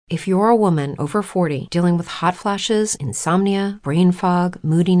If you're a woman over 40 dealing with hot flashes, insomnia, brain fog,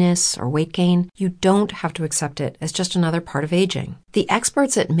 moodiness, or weight gain, you don't have to accept it as just another part of aging. The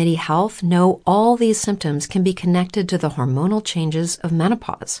experts at MIDI Health know all these symptoms can be connected to the hormonal changes of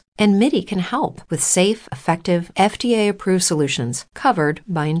menopause. And MIDI can help with safe, effective, FDA-approved solutions covered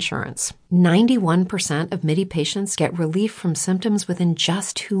by insurance. 91% of MIDI patients get relief from symptoms within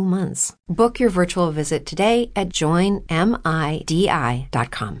just 2 months. Book your virtual visit today at joinmidi.com.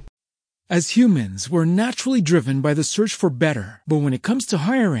 As humans, we're naturally driven by the search for better. But when it comes to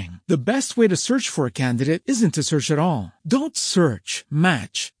hiring, the best way to search for a candidate isn't to search at all. Don't search,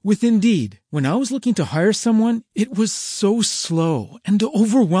 match with Indeed. When I was looking to hire someone, it was so slow and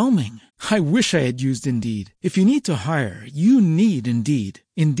overwhelming. I wish I had used Indeed. If you need to hire, you need Indeed.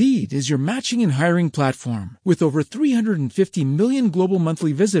 Indeed is your matching and hiring platform with over 350 million global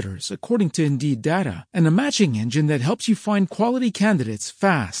monthly visitors, according to Indeed data, and a matching engine that helps you find quality candidates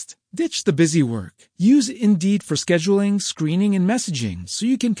fast. Ditch the busy work. Use Indeed for scheduling, screening, and messaging so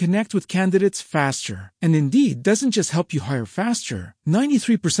you can connect with candidates faster. And Indeed doesn't just help you hire faster.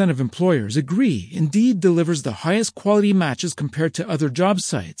 93% of employers agree Indeed delivers the highest quality matches compared to other job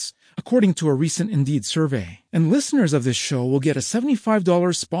sites, according to a recent Indeed survey. And listeners of this show will get a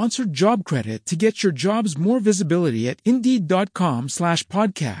 $75 sponsored job credit to get your jobs more visibility at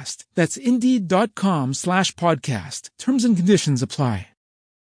Indeed.com/podcast. That's Indeed.com/podcast. Terms and conditions apply.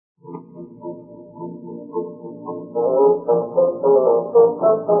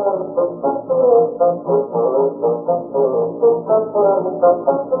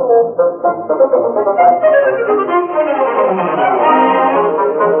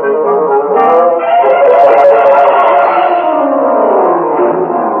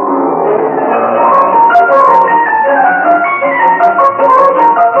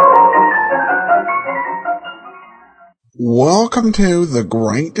 Welcome to the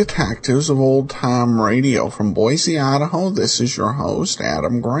Great Detectives of Old Time Radio. From Boise, Idaho, this is your host,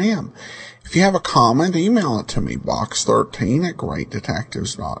 Adam Graham. If you have a comment, email it to me,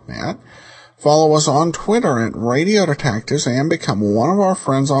 box13@greatdetectives.net. Follow us on Twitter at Radio Detectives and become one of our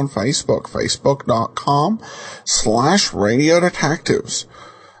friends on Facebook, facebook.com/Radio Detectives.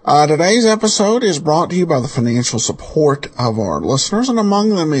 Today's episode is brought to you by the financial support of our listeners, and among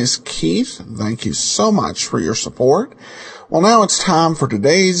them is Keith. Thank you so much for your support. Well, now it's time for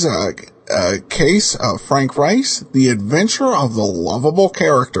today's case of Frank Race, The Adventure of the Lovable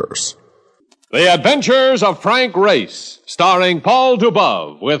Characters. The Adventures of Frank Race, starring Paul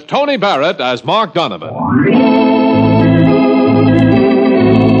Dubov, with Tony Barrett as Mark Donovan.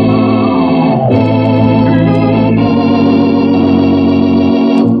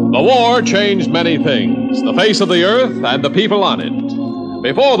 The war changed many things, the face of the earth and the people on it.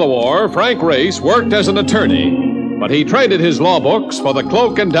 Before the war, Frank Race worked as an attorney, but he traded his law books for the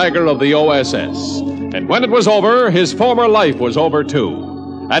cloak and dagger of the OSS. And when it was over, his former life was over too.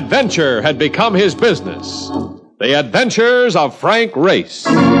 Adventure had become his business. The Adventures of Frank Race.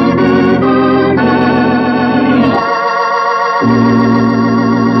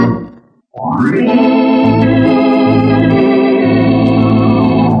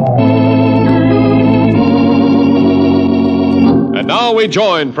 And now we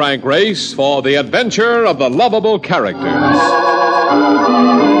join Frank Race for the adventure of the lovable characters.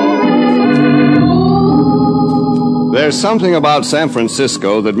 There's something about San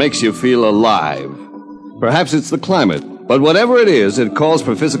Francisco that makes you feel alive. Perhaps it's the climate, but whatever it is, it calls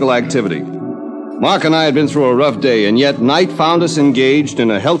for physical activity. Mark and I had been through a rough day, and yet night found us engaged in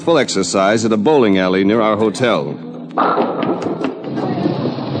a healthful exercise at a bowling alley near our hotel.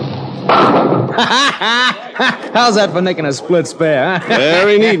 How's that for nicking a split spare, huh?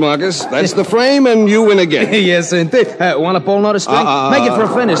 Very neat, Marcus. That's the frame, and you win again. Yes, indeed. Want to pull another string? Make it for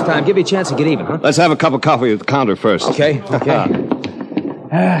a finish time. Give you a chance to get even, huh? Let's have a cup of coffee at the counter first. Okay.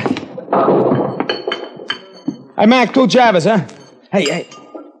 Hey, Mac, two Javas, huh? Hey,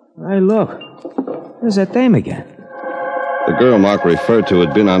 look. There's that dame again. The girl Mark referred to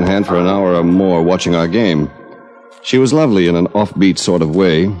had been on hand for an hour or more watching our game. She was lovely in an offbeat sort of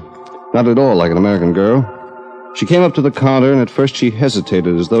way. Not at all like an American girl. She came up to the counter, and at first she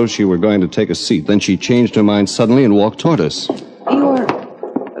hesitated as though she were going to take a seat. Then she changed her mind suddenly and walked toward us. You're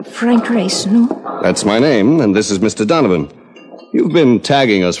Frank Race, no? That's my name, and this is Mr. Donovan. You've been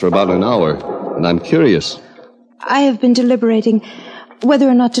tagging us for about an hour, and I'm curious. I have been deliberating whether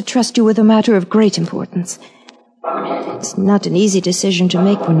or not to trust you with a matter of great importance. It's not an easy decision to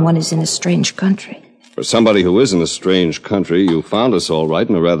make when one is in a strange country. For somebody who is in a strange country, you found us all right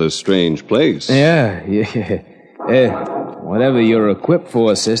in a rather strange place. Yeah. Whatever you're equipped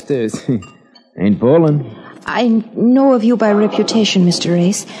for, sister, it ain't bowling. I know of you by reputation, Mr.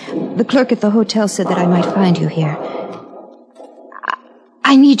 Race. The clerk at the hotel said that I might find you here.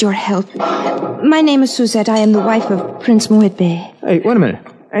 I need your help. My name is Suzette. I am the wife of Prince Mohit Bey. Hey, wait a minute.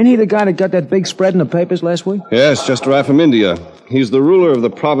 Ain't he the guy that got that big spread in the papers last week? Yes, just arrived from India. He's the ruler of the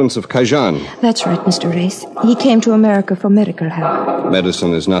province of Kaijan. That's right, Mr. Race. He came to America for medical help.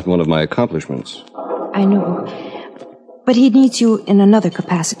 Medicine is not one of my accomplishments. I know. But he needs you in another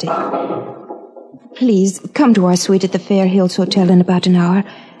capacity. Please, come to our suite at the Fair Hills Hotel in about an hour.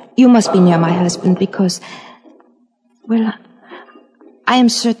 You must be near my husband because, well, I am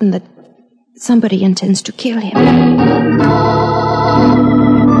certain that somebody intends to kill him.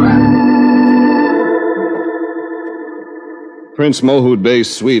 Prince Mohud Bey's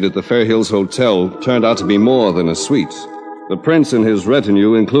suite at the Fair Hills Hotel turned out to be more than a suite. The prince and his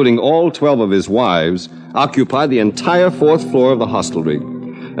retinue, including all 12 of his wives, occupied the entire 4th floor of the hostelry.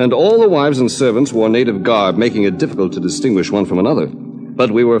 And all the wives and servants wore native garb, making it difficult to distinguish one from another.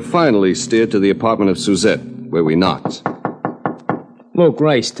 But we were finally steered to the apartment of Suzette, where we knocked. Look,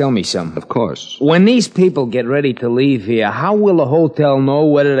 Race, tell me something. Of course. When these people get ready to leave here, how will the hotel know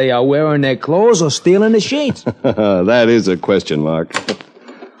whether they are wearing their clothes or stealing the sheets? That is a question mark.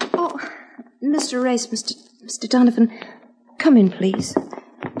 Oh, Mr. Race, Mr. Donovan, come in, please.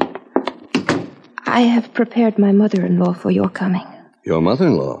 I have prepared my mother-in-law for your coming. Your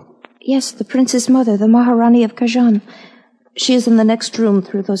mother-in-law? Yes, the prince's mother, the Maharani of Kaijan. She is in the next room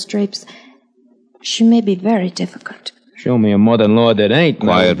through those drapes. She may be very difficult. Show me a mother-in-law that ain't.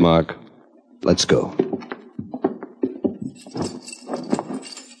 Quiet, Mark. Let's go.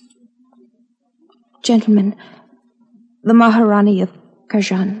 Gentlemen, the Maharani of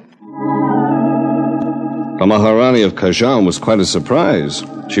Kaijan. The Maharani of Kaijan was quite a surprise.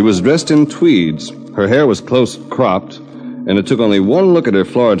 She was dressed in tweeds. Her hair was close cropped, and it took only one look at her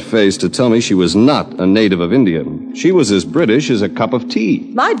florid face to tell me she was not a native of India. She was as British as a cup of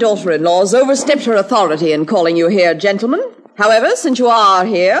tea. My daughter-in-law's overstepped her authority in calling you here, gentlemen. However, since you are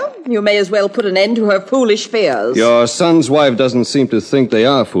here, you may as well put an end to her foolish fears. Your son's wife doesn't seem to think they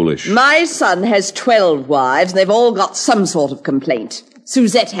are foolish. My son has 12 wives, and they've all got some sort of complaint.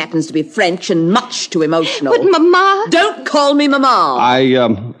 Suzette happens to be French and much too emotional. But, Mama... Don't call me Mama.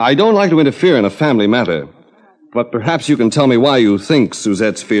 I don't like to interfere in a family matter. But perhaps you can tell me why you think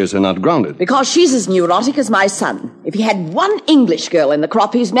Suzette's fears are not grounded. Because she's as neurotic as my son. If he had one English girl in the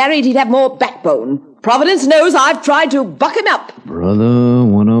crop he's married, he'd have more backbone. Providence knows I've tried to buck him up. Brother,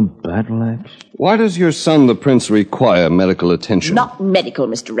 wanna battle axe? Why does your son, the prince, require medical attention? Not medical,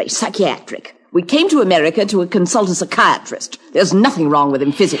 Mr. Race, psychiatric. We came to America to consult a psychiatrist. There's nothing wrong with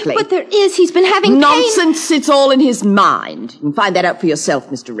him physically. But there is. He's been having Nonsense. Pain. It's all in his mind. You can find that out for yourself,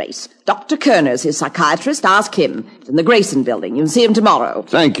 Mr. Race. Dr. Kerner's his psychiatrist. Ask him. It's in the Grayson building. You can see him tomorrow.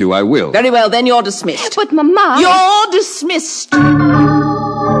 Thank you, I will. Very well, then you're dismissed. But, Mama... You're dismissed.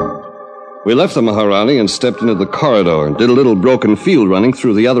 We left the Maharani and stepped into the corridor and did a little broken field running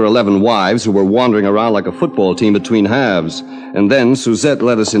through the other 11 wives who were wandering around like a football team between halves. And then Suzette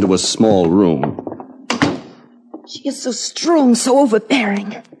led us into a small room. She is so strong, so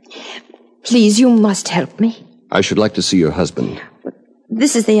overbearing. Please, you must help me. I should like to see your husband.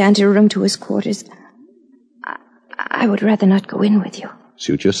 This is the anteroom to his quarters. I would rather not go in with you.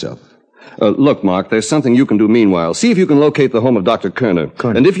 Suit yourself. Look, Mark, there's something you can do meanwhile. See if you can locate the home of Dr. Kerner.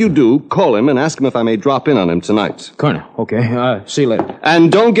 And if you do, call him and ask him if I may drop in on him tonight. Kerner, okay. See you later.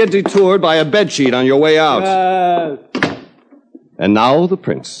 And don't get detoured by a bedsheet on your way out. And now the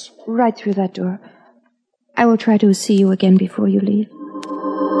prince. Right through that door. I will try to see you again before you leave.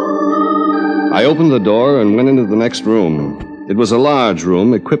 I opened the door and went into the next room. It was a large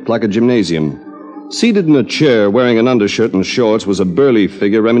room, equipped like a gymnasium. Seated in a chair, wearing an undershirt and shorts, was a burly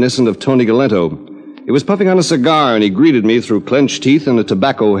figure reminiscent of Tony Galetto. He was puffing on a cigar, and he greeted me through clenched teeth and a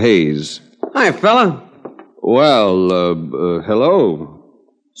tobacco haze. Hi, fella. Well, hello.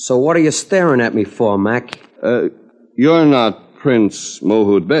 So what are you staring at me for, Mac? You're not Prince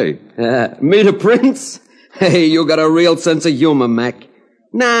Mohud Bey. Me the prince? Hey, you got a real sense of humor, Mac.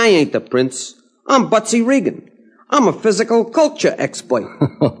 Nah, I ain't the prince. I'm Butsy Regan. I'm a physical culture expert.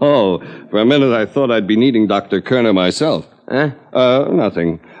 Oh, for a minute I thought I'd be needing Dr. Kerner myself. Huh?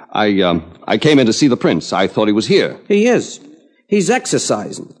 Nothing. I came in to see the prince. I thought he was here. He is. He's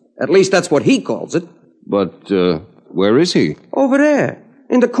exercising. At least that's what he calls it. But, where is he? Over there,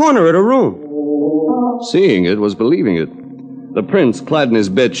 in the corner of the room. Seeing it was believing it. The prince, clad in his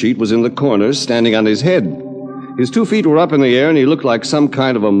bedsheet, was in the corner, standing on his head. His 2 feet were up in the air, and he looked like some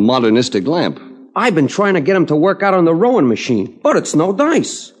kind of a modernistic lamp. I've been trying to get him to work out on the rowing machine, but it's no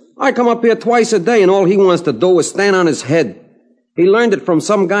dice. I come up here twice a day, and all he wants to do is stand on his head. He learned it from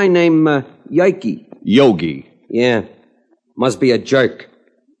some guy named Yikey. Yogi. Yeah. Must be a jerk.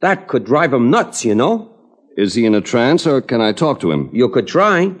 That could drive him nuts, you know. Is he in a trance, or can I talk to him? You could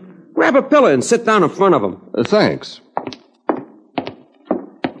try. Grab a pillow and sit down in front of him. Thanks.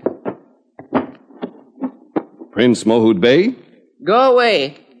 Prince Mohud Bey? Go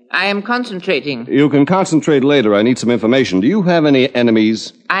away. I am concentrating. You can concentrate later. I need some information. Do you have any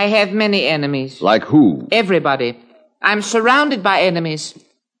enemies? I have many enemies. Like who? Everybody. I'm surrounded by enemies.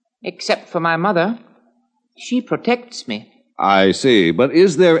 Except for my mother. She protects me. I see. But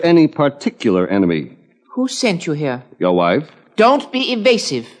is there any particular enemy? Who sent you here? Your wife? Don't be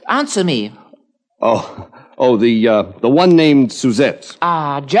evasive. Answer me. Oh, the one named Suzette.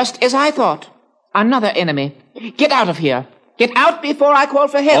 Ah, just as I thought. Another enemy. Get out of here. Get out before I call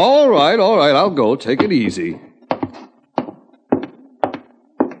for help. All right. I'll go. Take it easy.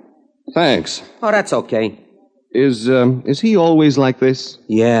 Thanks. Oh, that's okay. Is he always like this?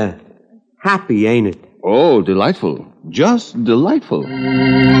 Yeah. Happy, ain't it? Oh, delightful. Just delightful.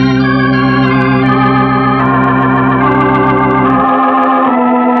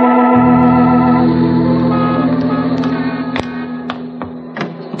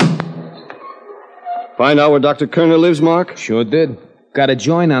 Find out where Dr. Kerner lives, Mark? Sure did. Got a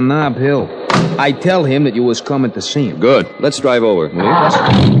joint on Nob Hill. I tell him that you was coming to see him. Good. Let's drive over.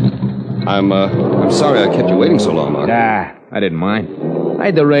 I'm sorry I kept you waiting so long, Mark. I didn't mind. I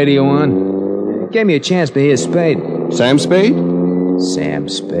had the radio on. Gave me a chance to hear Spade. Sam Spade? Sam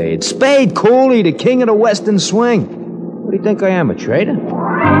Spade. Spade Cooley, the king of the Western swing. What do you think I am, a traitor?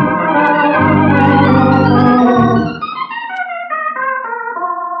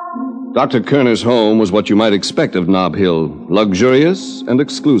 Dr. Kerner's home was what you might expect of Nob Hill, luxurious and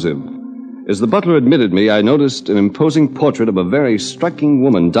exclusive. As the butler admitted me, I noticed an imposing portrait of a very striking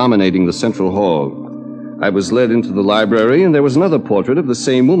woman dominating the central hall. I was led into the library, and there was another portrait of the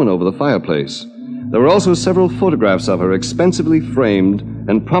same woman over the fireplace. There were also several photographs of her, expensively framed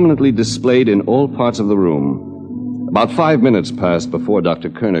and prominently displayed in all parts of the room. About 5 minutes passed before Dr.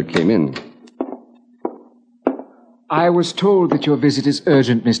 Kerner came in. I was told that your visit is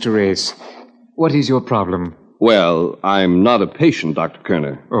urgent, Mr. Race. What is your problem? Well, I'm not a patient, Dr.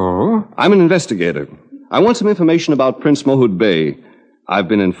 Kerner. Oh? I'm an investigator. I want some information about Prince Mohud Bey. I've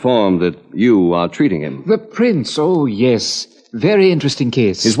been informed that you are treating him. The prince, oh, yes. Very interesting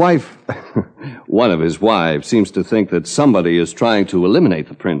case. His wife, one of his wives, seems to think that somebody is trying to eliminate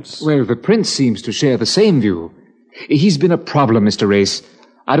the prince. Well, the prince seems to share the same view. He's been a problem, Mr. Race.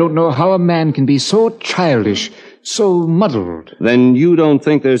 I don't know how a man can be so childish, so muddled. Then you don't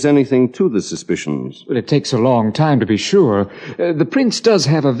think there's anything to the suspicions? Well, it takes a long time to be sure. The prince does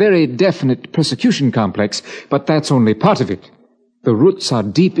have a very definite persecution complex, but that's only part of it. The roots are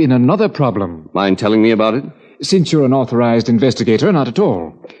deep in another problem. Mind telling me about it? Since you're an authorized investigator, not at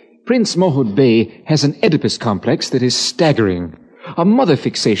all. Prince Mohud Bey has an Oedipus complex that is staggering. A mother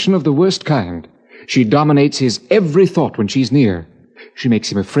fixation of the worst kind. She dominates his every thought when she's near. She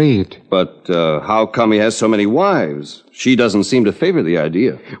makes him afraid. But how come he has so many wives? She doesn't seem to favor the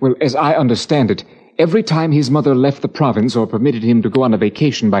idea. Well, as I understand it, every time his mother left the province or permitted him to go on a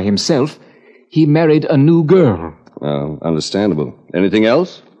vacation by himself, he married a new girl. Understandable. Anything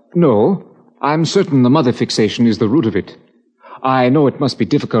else? No. I'm certain the mother fixation is the root of it. I know it must be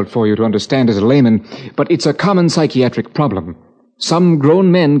difficult for you to understand as a layman, but it's a common psychiatric problem. Some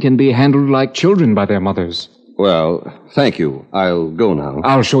grown men can be handled like children by their mothers. Well, thank you. I'll go now.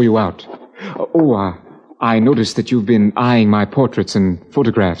 I'll show you out. I noticed that you've been eyeing my portraits and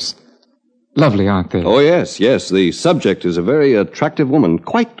photographs. Lovely, aren't they? Oh, yes. The subject is a very attractive woman.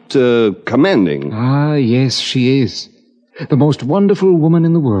 Quite commanding. Ah, yes, she is. The most wonderful woman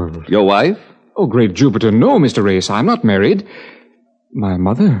in the world. Your wife? Oh, great Jupiter, no, Mr. Race. I'm not married. My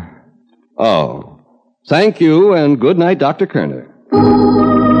mother. Oh. Thank you, and good night, Dr. Kerner.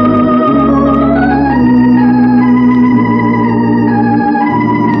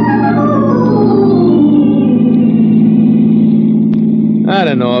 I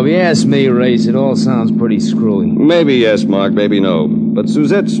don't know. If you ask me, Race, it all sounds pretty screwy. Maybe yes, Mark, maybe no. But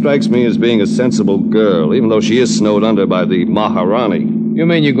Suzette strikes me as being a sensible girl, even though she is snowed under by the Maharani. You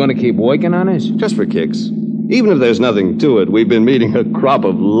mean you're going to keep working on this? Just for kicks. Even if there's nothing to it, we've been meeting a crop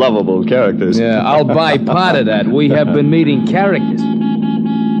of lovable characters. Yeah, I'll buy part of that. We have been meeting characters.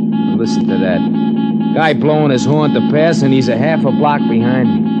 Listen to that. Guy blowing his horn to pass, and he's a half a block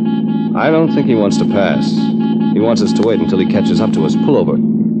behind me. I don't think he wants to pass. He wants us to wait until he catches up to us. Pull over.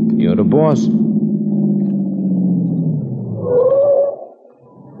 You're the boss.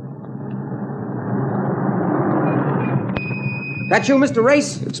 That you, Mr.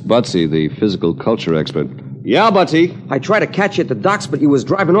 Race? It's Butsy, the physical culture expert. Yeah, Butsy. I tried to catch you at the docks, but you was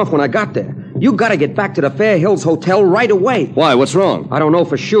driving off when I got there. You gotta get back to the Fair Hills Hotel right away. Why? What's wrong? I don't know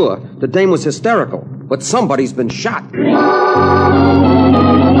for sure. The dame was hysterical, but somebody's been shot.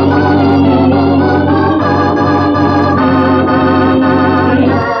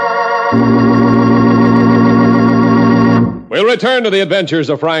 We'll return to the adventures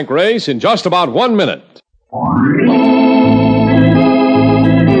of Frank Race in just about 1 minute.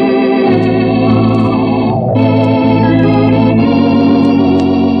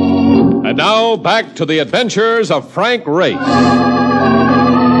 And now, back to the adventures of Frank Race.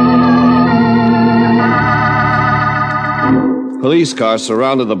 Police cars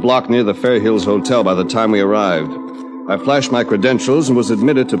surrounded the block near the Fair Hills Hotel by the time we arrived. I flashed my credentials and was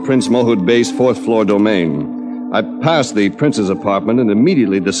admitted to Prince Mohud Bey's fourth-floor domain. I passed the prince's apartment and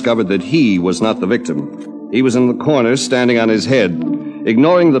immediately discovered that he was not the victim. He was in the corner, standing on his head,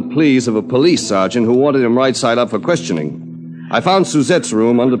 ignoring the pleas of a police sergeant who wanted him right side up for questioning. I found Suzette's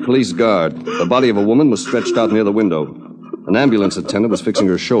room under police guard. The body of a woman was stretched out near the window. An ambulance attendant was fixing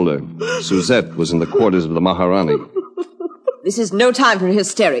her shoulder. Suzette was in the quarters of the Maharani. This is no time for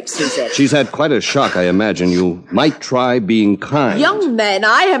hysterics, Suzette. She's had quite a shock, I imagine. You might try being kind. Young man,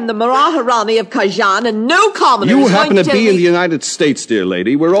 I am the Maharani of Kajan, and no commoner You is happen going to tell be me... in the United States, dear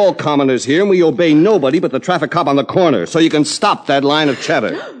lady. We're all commoners here, and we obey nobody but the traffic cop on the corner, so you can stop that line of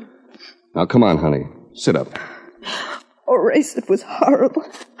chatter. Now, come on, honey. Sit up. Oh, Race, it was horrible.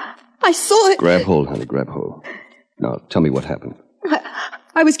 I saw it. Grab hold, honey, grab hold. Now, tell me what happened.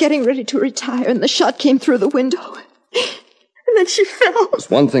 I was getting ready to retire, and the shot came through the window. And then she fell. There's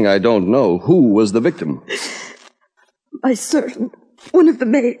one thing I don't know. Who was the victim? My servant. One of the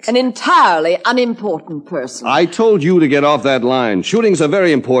maids. An entirely unimportant person. I told you to get off that line. Shootings are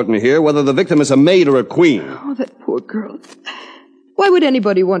very important here, whether the victim is a maid or a queen. Oh, that poor girl. Why would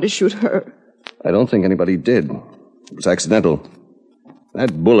anybody want to shoot her? I don't think anybody did. It was accidental.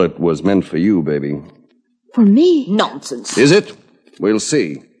 That bullet was meant for you, baby. For me? Nonsense. Is it? We'll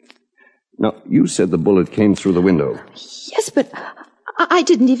see. Now, you said the bullet came through the window. Yes, but I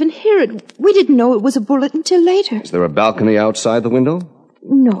didn't even hear it. We didn't know it was a bullet until later. Is there a balcony outside the window?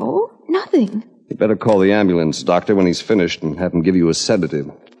 No, nothing. You'd better call the ambulance doctor when he's finished and have him give you a sedative.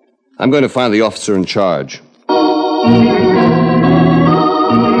 I'm going to find the officer in charge.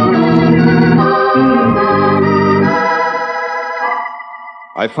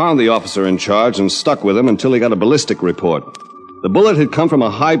 I found the officer in charge and stuck with him until he got a ballistic report. The bullet had come from a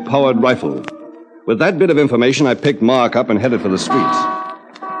high-powered rifle. With that bit of information, I picked Mark up and headed for the streets.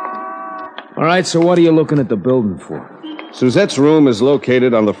 All right, so what are you looking at the building for? Suzette's room is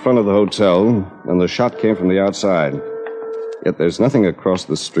located on the front of the hotel, and the shot came from the outside. Yet there's nothing across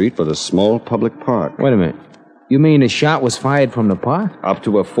the street but a small public park. Wait a minute. You mean the shot was fired from the park? Up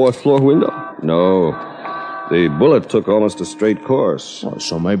to a fourth-floor window? No. The bullet took almost a straight course. Oh,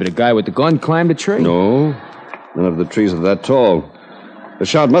 so maybe the guy with the gun climbed a tree? No. None of the trees are that tall. The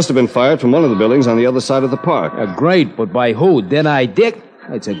shot must have been fired from one of the buildings on the other side of the park. Great, but by who? Dead-Eye Dick?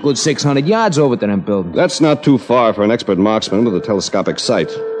 It's a good 600 yards over to them buildings. That's not too far for an expert marksman with a telescopic sight.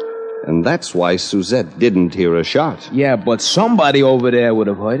 And that's why Suzette didn't hear a shot. Yeah, but somebody over there would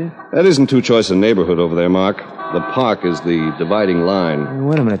have heard it. That isn't too choice a neighborhood over there, Mark. The park is the dividing line.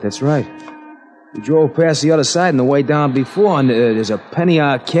 Wait a minute, that's right. We drove past the other side on the way down before, and there's a penny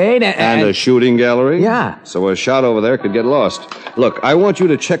arcade and a shooting gallery? Yeah. So a shot over there could get lost. Look, I want you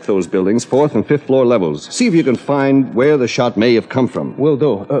to check those buildings, 4th and 5th floor levels. See if you can find where the shot may have come from. Will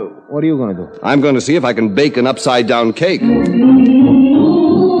do. What are you going to do? I'm going to see if I can bake an upside-down cake.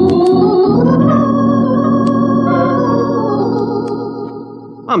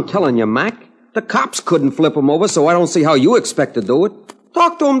 I'm telling you, Mac, the cops couldn't flip him over, so I don't see how you expect to do it.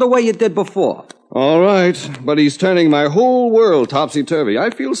 Talk to him the way you did before. All right, but he's turning my whole world topsy-turvy. I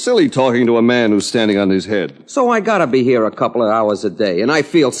feel silly talking to a man who's standing on his head. So I gotta be here a couple of hours a day, and I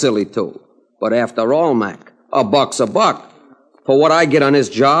feel silly too. But after all, Mac, a buck's a buck. For what I get on his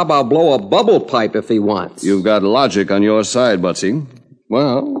job, I'll blow a bubble pipe if he wants. You've got logic on your side, Butsy.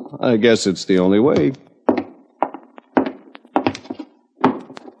 Well, I guess it's the only way.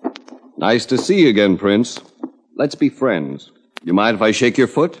 Nice to see you again, Prince. Let's be friends. You mind if I shake your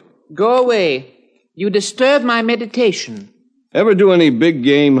foot? Go away. You disturb my meditation. Ever do any big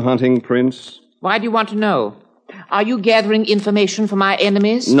game hunting, Prince? Why do you want to know? Are you gathering information for my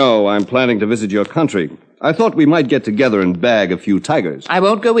enemies? No, I'm planning to visit your country. I thought we might get together and bag a few tigers. I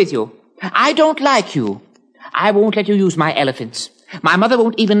won't go with you. I don't like you. I won't let you use my elephants. My mother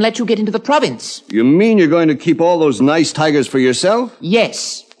won't even let you get into the province. You mean you're going to keep all those nice tigers for yourself?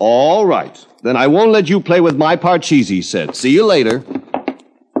 Yes. All right. Then I won't let you play with my Parcheesi set. See you later.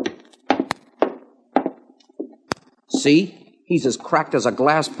 See? He's as cracked as a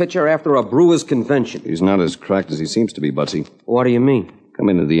glass pitcher after a brewer's convention. He's not as cracked as he seems to be, Butsy. What do you mean? Come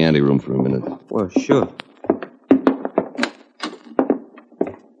into the anteroom for a minute. Well, sure.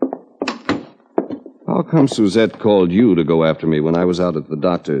 How come Suzette called you to go after me when I was out at the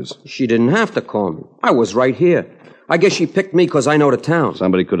doctor's? She didn't have to call me. I was right here. I guess she picked me because I know the town.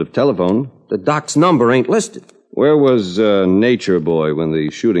 Somebody could have telephoned. The doc's number ain't listed. Where was Nature Boy when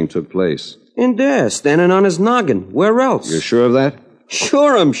the shooting took place? In there, standing on his noggin. Where else? You're sure of that?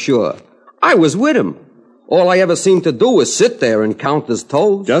 Sure, I'm sure. I was with him. All I ever seemed to do was sit there and count his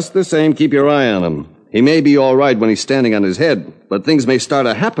toes. Just the same, keep your eye on him. He may be all right when he's standing on his head, but things may start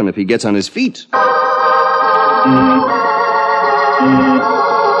to happen if he gets on his feet.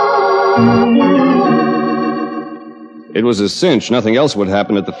 It was a cinch. Nothing else would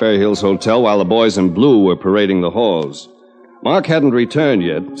happen at the Fair Hills Hotel while the boys in blue were parading the halls. Mark hadn't returned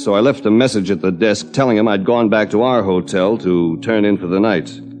yet, so I left a message at the desk telling him I'd gone back to our hotel to turn in for the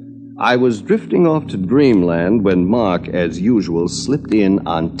night. I was drifting off to dreamland when Mark, as usual, slipped in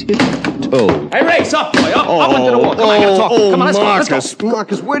on tiptoe. Hey, Race, up, boy, up into the wall. Come on, I gotta talk. Come on, let's go.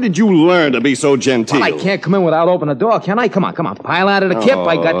 Marcus, where did you learn to be so genteel? Well, I can't come in without opening the door, can I? Come on. Pile out of the kip.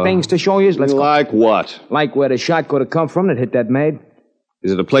 I got things to show you. Let's go. Like what? Like where the shot could have come from that hit that maid.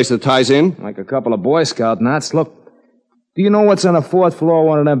 Is it a place that ties in? Like a couple of Boy Scout knots. Look, do you know what's on the 4th floor of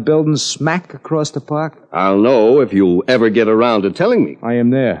one of them buildings smack across the park? I'll know if you ever get around to telling me. I am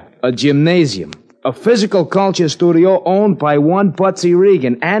there. A gymnasium. A physical culture studio owned by one Butsy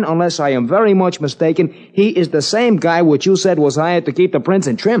Regan. And, unless I am very much mistaken, he is the same guy which you said was hired to keep the prince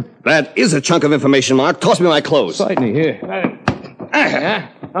in trim. That is a chunk of information, Mark. Toss me my clothes. Certainly, here.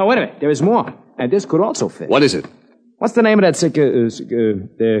 Oh, wait a minute. There is more. And this could also fit. What is it? What's the name of that sick, the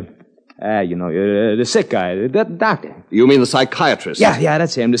sick guy, the doctor? You mean the psychiatrist? Yeah,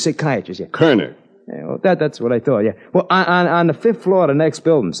 that's him, the psychiatrist, yeah. Kerner. Yeah, well, that's what I thought, yeah. Well, on the 5th floor of the next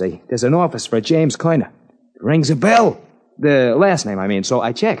building, see, there's an office for James Kerner. Rings a bell. The last name, I mean, so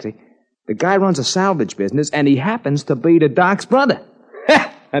I checked, see. The guy runs a salvage business, and he happens to be the doc's brother.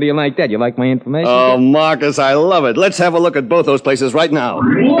 How do you like that? You like my information? Oh, Marcus, I love it. Let's have a look at both those places right now.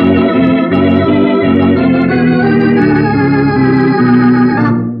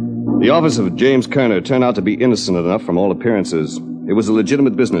 The office of James Kerner turned out to be innocent enough from all appearances. It was a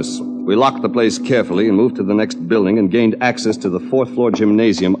legitimate business. We locked the place carefully and moved to the next building and gained access to the 4th floor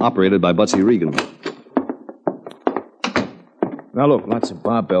gymnasium operated by Butsy Regan. Now, look, lots of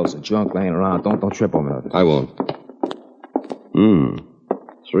barbells and junk laying around. Don't trip over it. I won't.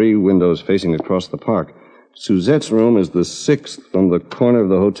 3 windows facing across the park. Suzette's room is the 6th from the corner of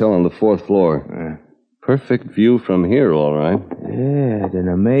the hotel on the 4th floor. Perfect view from here, all right. Yeah, then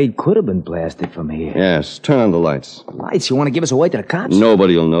the maid could have been blasted from here. Yes, turn on the lights. Lights? You want to give us away to the cops?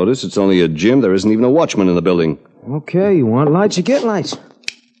 Nobody will notice. It's only a gym. There isn't even a watchman in the building. Okay, you want lights, you get lights.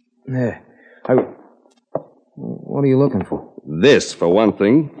 There. What are you looking for? This, for one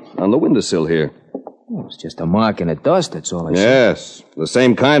thing, on the windowsill here. Oh, it's just a mark in the dust, that's all I see. Yes, the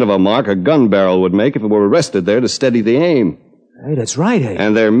same kind of a mark a gun barrel would make if it were rested there to steady the aim. Hey, that's right, hey.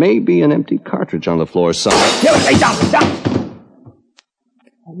 And there may be an empty cartridge on the floor somewhere. Hey, down!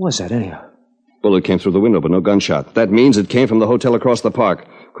 What was that, anyhow? Bullet came through the window, but no gunshot. That means it came from the hotel across the park.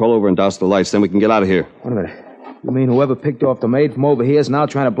 Crawl over and douse the lights, then we can get out of here. Wait a minute. You mean whoever picked off the maid from over here is now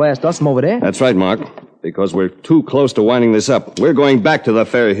trying to blast us from over there? That's right, Mark. Because we're too close to winding this up. We're going back to the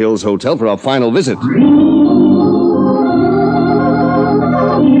Fair Hills Hotel for our final visit.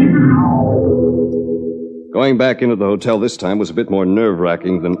 Going back into the hotel this time was a bit more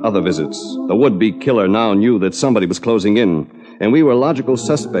nerve-wracking than other visits. The would-be killer now knew that somebody was closing in, and we were logical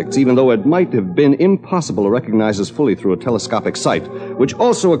suspects, even though it might have been impossible to recognize us fully through a telescopic sight, which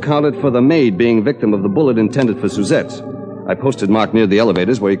also accounted for the maid being victim of the bullet intended for Suzette. I posted Mark near the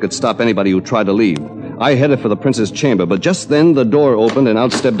elevators where he could stop anybody who tried to leave. I headed for the prince's chamber, but just then the door opened and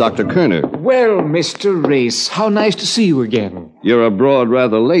out stepped Dr. Kerner. Well, Mr. Race, how nice to see you again. You're abroad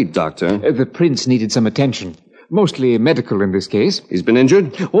rather late, Doctor. The prince needed some attention. Mostly medical in this case. He's been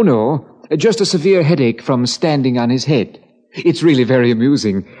injured? Oh, no. Just a severe headache from standing on his head. It's really very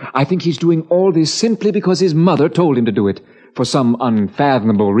amusing. I think he's doing all this simply because his mother told him to do it, for some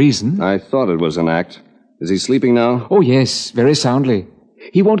unfathomable reason. I thought it was an act. Is he sleeping now? Oh, yes, very soundly.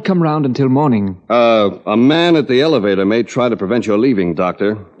 He won't come round until morning. A man at the elevator may try to prevent your leaving,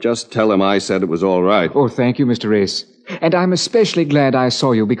 Doctor. Just tell him I said it was all right. Oh, thank you, Mr. Race. And I'm especially glad I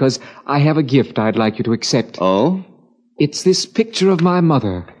saw you because I have a gift I'd like you to accept. Oh? It's this picture of my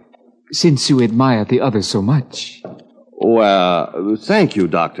mother, since you admire the other so much. Well, thank you,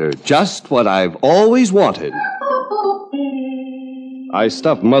 Doctor. Just what I've always wanted. I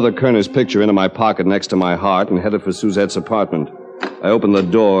stuffed Mother Kerner's picture into my pocket next to my heart and headed for Suzette's apartment. I opened the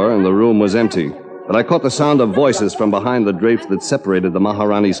door, and the room was empty. But I caught the sound of voices from behind the drapes that separated the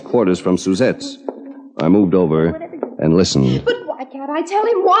Maharani's quarters from Suzette's. I moved over and listened. But why can't I tell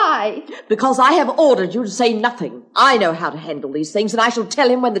him why? Because I have ordered you to say nothing. I know how to handle these things, and I shall tell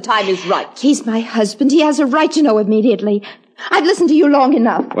him when the time is right. He's my husband. He has a right to know immediately. I've listened to you long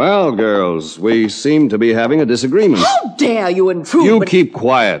enough. Well, girls, we seem to be having a disagreement. How dare you intrude? You keep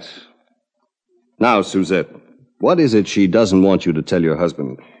quiet. Now, Suzette, what is it she doesn't want you to tell your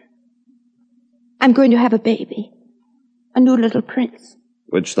husband? I'm going to have a baby. A new little prince.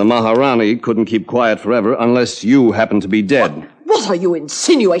 Which the Maharani couldn't keep quiet forever unless you happen to be dead. What are you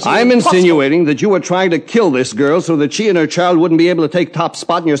insinuating? I'm insinuating that you were trying to kill this girl so that she and her child wouldn't be able to take top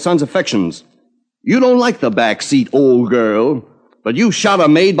spot in your son's affections. You don't like the backseat old girl, but you shot a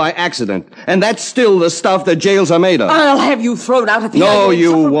maid by accident, and that's still the stuff that jails are made of. I'll have you thrown out at the No,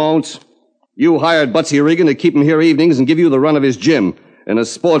 you won't. You hired Butsy Regan to keep him here evenings and give you the run of his gym. And a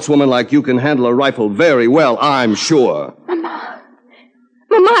sportswoman like you can handle a rifle very well, I'm sure. Mama,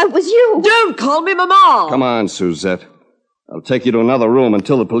 it was you. Don't call me Mama. Come on, Suzette. I'll take you to another room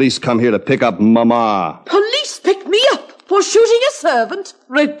until the police come here to pick up Mama. Police picked me up for shooting a servant?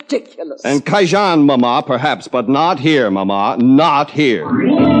 Ridiculous. And Kaijan, Mama, perhaps, but not here, Mama. Not here.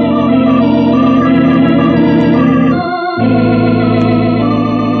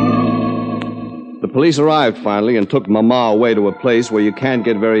 The police arrived finally and took Mama away to a place where you can't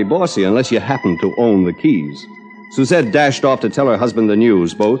get very bossy unless you happen to own the keys. Suzette dashed off to tell her husband the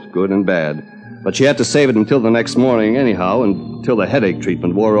news, both good and bad. But she had to save it until the next morning anyhow, until the headache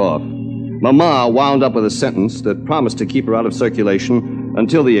treatment wore off. Mama wound up with a sentence that promised to keep her out of circulation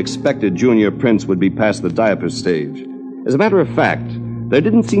until the expected junior prince would be past the diaper stage. As a matter of fact, there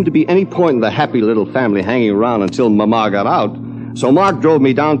didn't seem to be any point in the happy little family hanging around until Mama got out, so Mark drove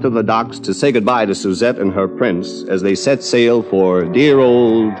me down to the docks to say goodbye to Suzette and her prince as they set sail for dear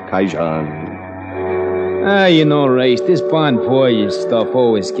old Kaijan. You know, Race, this Bon Voyage stuff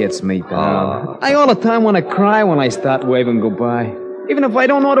always gets me down. I all the time want to cry when I start waving goodbye. Even if I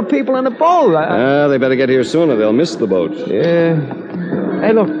don't know the people in the boat. They better get here sooner. They'll miss the boat. Yeah.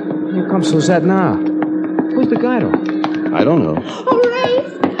 Hey, look. Here comes Suzette now. Who's the guy, though? I don't know. Oh,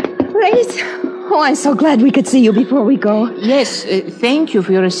 Race. Oh, I'm so glad we could see you before we go. Yes, thank you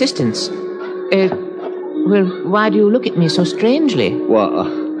for your assistance. Well, why do you look at me so strangely?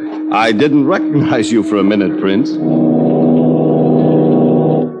 Well, I didn't recognize you for a minute, Prince.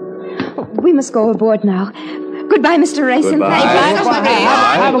 We must go aboard now. Goodbye, Mr. Race. Goodbye. And thank you.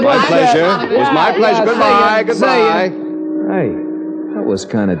 Have a good pleasure. It was my pleasure. Goodbye. Goodbye. Hey, that was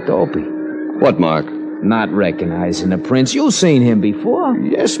kind of dopey. What, Mark? Not recognizing the prince. You've seen him before.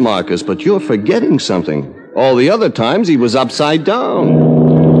 Yes, Marcus, but you're forgetting something. All the other times he was upside down.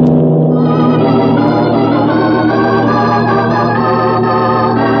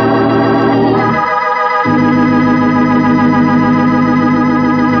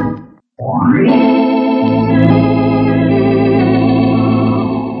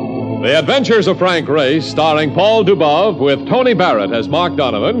 The Adventures of Frank Race, starring Paul Dubov with Tony Barrett as Mark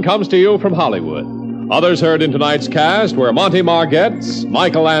Donovan, comes to you from Hollywood. Others heard in tonight's cast were Monty Margetts,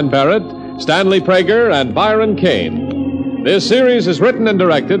 Michael Ann Barrett, Stanley Prager, and Byron Kane. This series is written and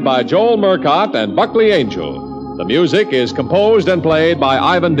directed by Joel Murcott and Buckley Angel. The music is composed and played by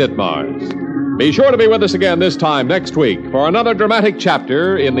Ivan Ditmars. Be sure to be with us again this time next week for another dramatic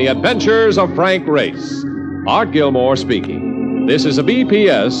chapter in The Adventures of Frank Race. Art Gilmore speaking. This is a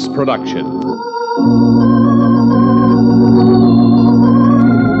BPS production.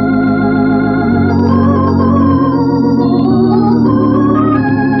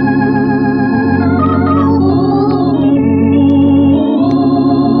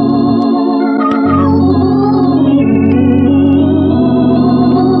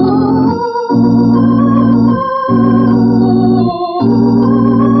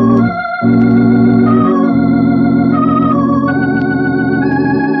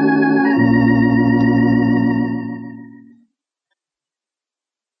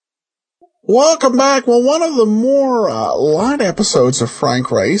 Welcome back. Well, one of the more light episodes of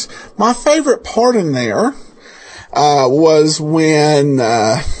Frank Race, my favorite part in there was when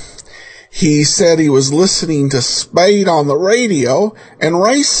he said he was listening to Spade on the radio, and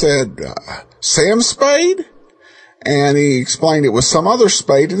Race said, Sam Spade? And he explained it was some other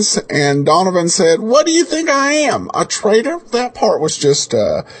Spade, and Donovan said, what do you think I am, a traitor? That part was just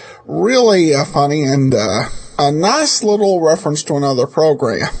really funny and a nice little reference to another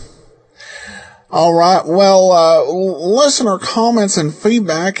program. All right, well, listener comments and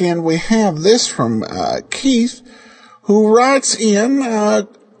feedback, and we have this from Keith. who writes in,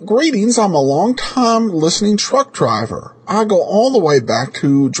 greetings, I'm a long-time listening truck driver. I go all the way back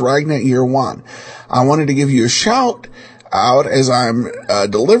to Dragnet Year 1. I wanted to give you a shout out as I'm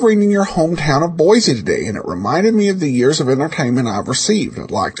delivering in your hometown of Boise today, and it reminded me of the years of entertainment I've received.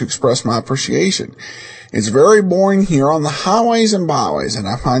 I'd like to express my appreciation. It's very boring here on the highways and byways, and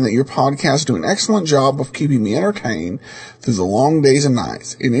I find that your podcasts do an excellent job of keeping me entertained through the long days and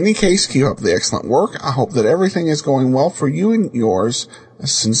nights. In any case, keep up the excellent work. I hope that everything is going well for you and yours.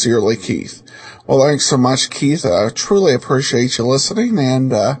 Sincerely, Keith. Well, thanks so much, Keith. I truly appreciate you listening,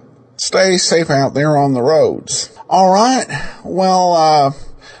 and stay safe out there on the roads. All right. Well,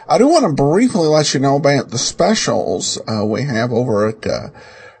 I do want to briefly let you know about the specials we have over at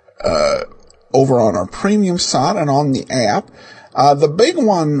over on our premium site and on the app. The big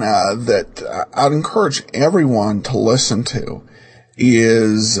one that I'd encourage everyone to listen to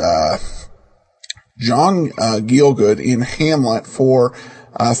is John Gielgud in Hamlet for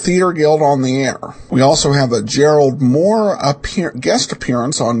Theater Guild on the Air. We also have a Gerald Moore guest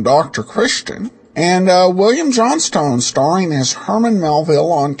appearance on Dr. Christian, and William Johnstone starring as Herman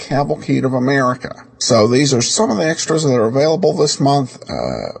Melville on Cavalcade of America. So these are some of the extras that are available this month.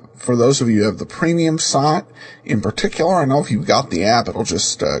 For those of you who have the premium site in particular, I know if you've got the app, it'll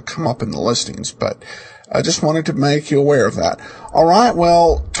just come up in the listings, but I just wanted to make you aware of that. All right,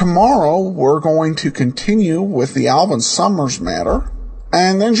 well, tomorrow we're going to continue with the Alvin Summers matter,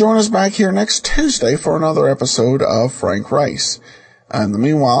 and then join us back here next Tuesday for another episode of Frank Race. In the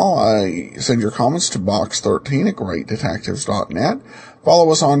meanwhile, send your comments to box13 at greatdetectives.net.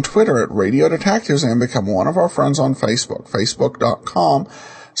 Follow us on Twitter at Radio Detectives and become one of our friends on Facebook,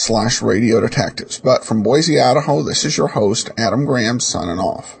 facebook.com/Radio Detectives. But from Boise, Idaho, this is your host, Adam Graham, signing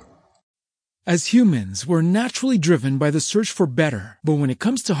off. As humans, we're naturally driven by the search for better. But when it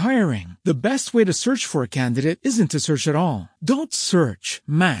comes to hiring, the best way to search for a candidate isn't to search at all. Don't search,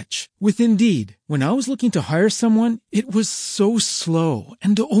 match with Indeed. When I was looking to hire someone, it was so slow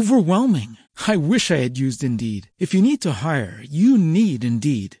and overwhelming. I wish I had used Indeed. If you need to hire, you need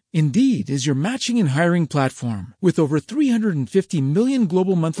Indeed. Indeed is your matching and hiring platform with over 350 million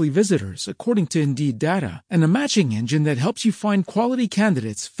global monthly visitors, according to Indeed data, and a matching engine that helps you find quality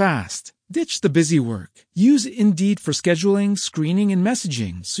candidates fast. Ditch the busy work. Use Indeed for scheduling, screening, and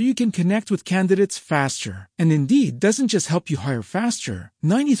messaging so you can connect with candidates faster. And Indeed doesn't just help you hire faster.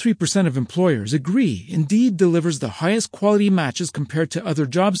 93% of employers agree Indeed delivers the highest quality matches compared to other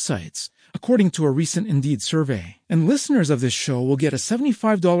job sites, according to a recent Indeed survey. And listeners of this show will get a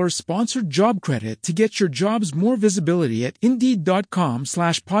 $75 sponsored job credit to get your jobs more visibility at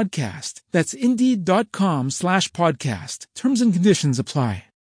Indeed.com/podcast. That's Indeed.com/podcast. Terms and conditions apply.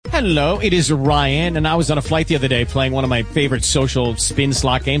 Hello, it is Ryan, and I was on a flight the other day playing one of my favorite social spin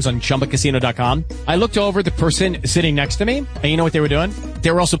slot games on ChumbaCasino.com. I looked over at the person sitting next to me, and you know what they were doing? They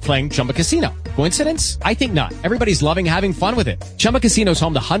were also playing Chumba Casino. Coincidence? I think not. Everybody's loving having fun with it. Chumba Casino is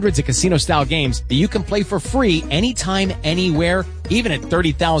home to hundreds of casino-style games that you can play for free anytime, anywhere, even at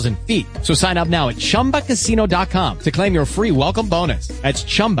 30,000 feet. So sign up now at ChumbaCasino.com to claim your free welcome bonus. That's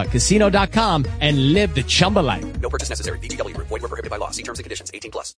ChumbaCasino.com and live the Chumba life. No purchase necessary. VGW. Void where prohibited by law. See terms and conditions. 18+.